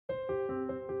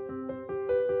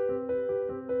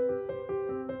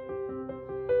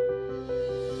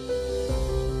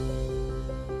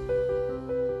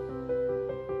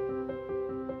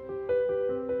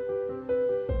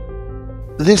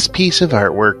This piece of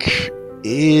artwork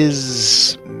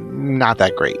is not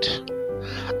that great.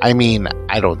 I mean,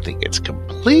 I don't think it's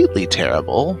completely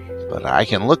terrible, but I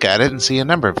can look at it and see a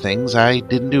number of things I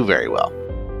didn't do very well.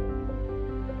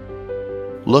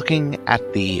 Looking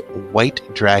at the white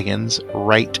dragon's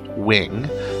right wing,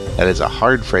 that is a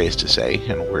hard phrase to say,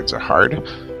 and words are hard.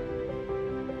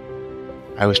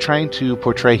 I was trying to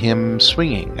portray him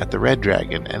swinging at the red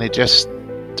dragon, and it just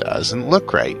doesn't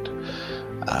look right.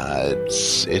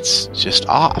 It's just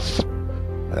off.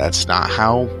 That's not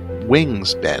how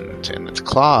wings bend, and its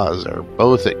claws are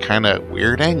both at kind of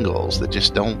weird angles that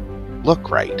just don't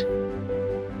look right.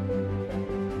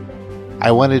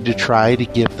 I wanted to try to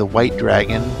give the white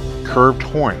dragon curved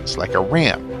horns like a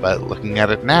ram, but looking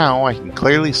at it now, I can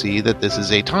clearly see that this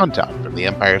is a tauntaun from The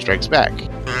Empire Strikes Back.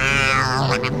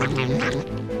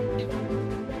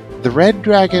 The red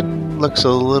dragon looks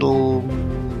a little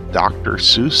Dr.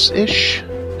 Seuss-ish.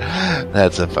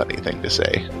 That's a funny thing to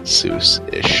say,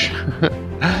 Seuss-ish.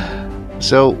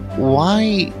 So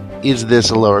why is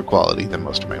this a lower quality than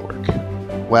most of my work?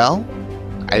 Well,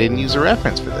 I didn't use a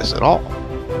reference for this at all.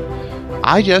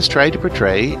 I just tried to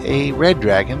portray a red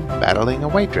dragon battling a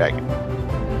white dragon.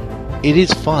 It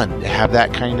is fun to have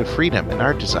that kind of freedom in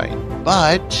art design,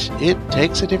 but it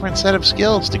takes a different set of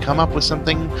skills to come up with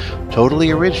something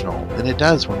totally original than it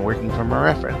does when working from a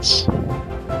reference.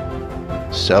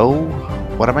 So,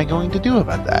 what am I going to do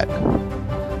about that?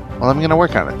 Well, I'm going to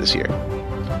work on it this year.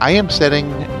 I am setting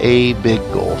a big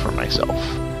goal for myself.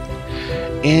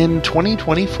 In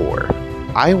 2024,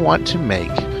 I want to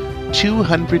make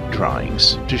 200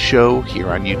 drawings to show here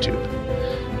on YouTube.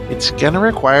 It's going to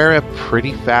require a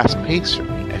pretty fast pace for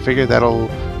me. I figure that'll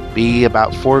be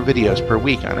about 4 videos per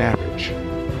week on average.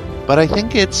 But I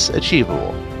think it's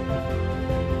achievable.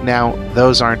 Now,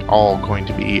 those aren't all going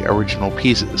to be original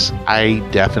pieces. I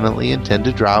definitely intend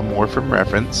to draw more from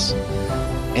reference,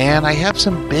 and I have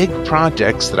some big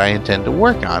projects that I intend to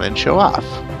work on and show off.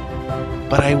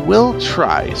 But I will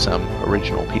try some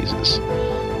original pieces.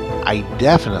 I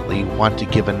definitely want to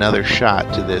give another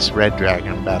shot to this red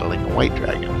dragon battling a white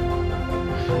dragon.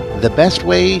 The best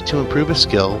way to improve a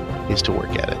skill is to work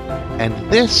at it, and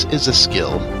this is a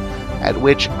skill at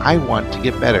which I want to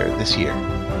get better this year.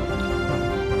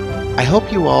 I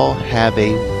hope you all have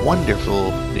a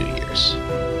wonderful New Year's,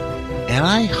 and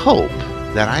I hope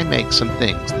that I make some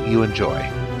things that you enjoy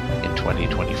in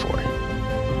 2024.